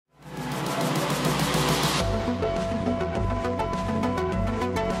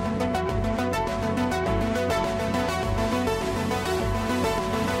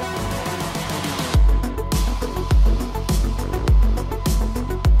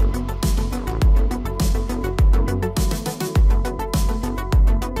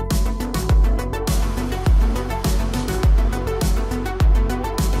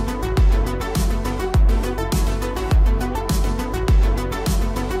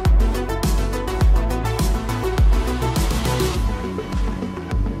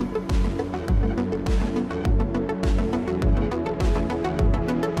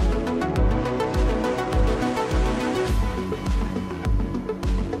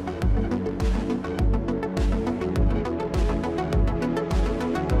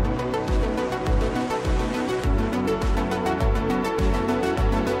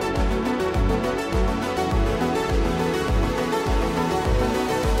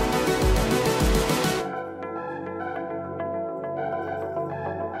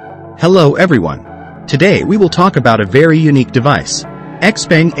Hello everyone. Today we will talk about a very unique device,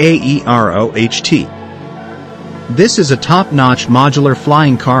 XPENG AEROHT. This is a top-notch modular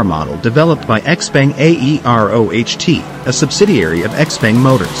flying car model developed by XPENG AEROHT, a subsidiary of XPENG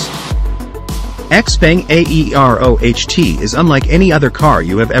Motors. XPENG AEROHT is unlike any other car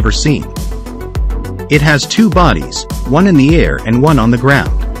you have ever seen. It has two bodies, one in the air and one on the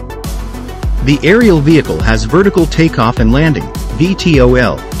ground. The aerial vehicle has vertical takeoff and landing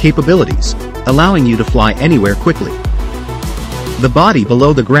 (VTOL) capabilities, allowing you to fly anywhere quickly. The body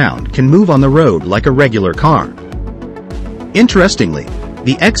below the ground can move on the road like a regular car. Interestingly,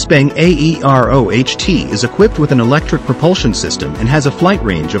 the XPENG AEROHT is equipped with an electric propulsion system and has a flight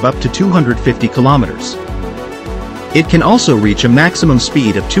range of up to 250 kilometers. It can also reach a maximum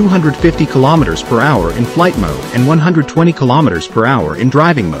speed of 250 kilometers per hour in flight mode and 120 kilometers per hour in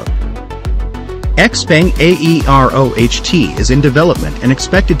driving mode. XPENG AEROHT is in development and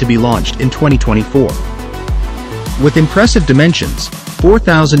expected to be launched in 2024. With impressive dimensions,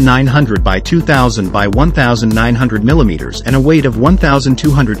 4,900 by 2,000 by 1,900 millimeters and a weight of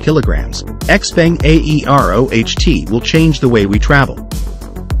 1,200 kilograms, XPENG AEROHT will change the way we travel.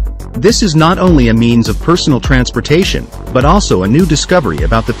 This is not only a means of personal transportation, but also a new discovery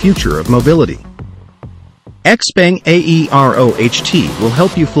about the future of mobility. XPENG AEROHT will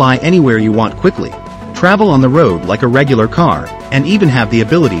help you fly anywhere you want quickly, travel on the road like a regular car, and even have the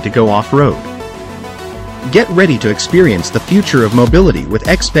ability to go off-road. Get ready to experience the future of mobility with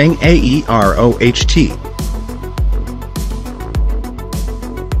XPENG AEROHT.